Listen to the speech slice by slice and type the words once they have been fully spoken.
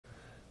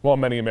While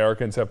many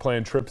Americans have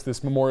planned trips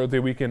this Memorial Day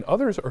weekend,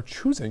 others are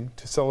choosing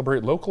to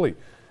celebrate locally.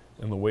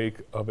 In the wake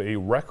of a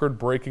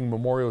record-breaking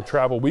Memorial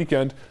travel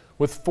weekend,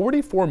 with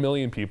 44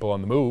 million people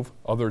on the move,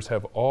 others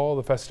have all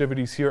the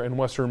festivities here in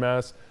Western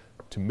Mass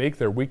to make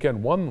their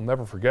weekend one they'll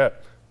never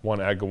forget. One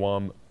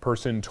Agawam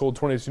person told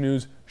 22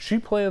 News she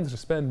plans to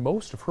spend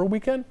most of her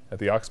weekend at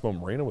the Oxbow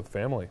Marina with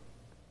family.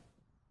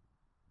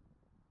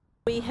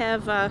 We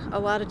have a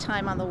lot of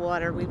time on the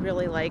water. We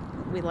like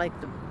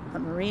the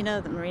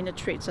marina. The marina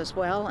treats us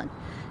well, and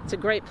it's a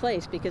great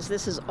place because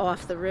this is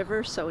off the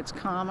river, so it's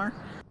calmer.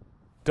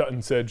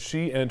 Dutton said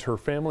she and her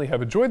family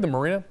have enjoyed the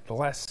marina the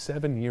last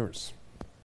 7 years.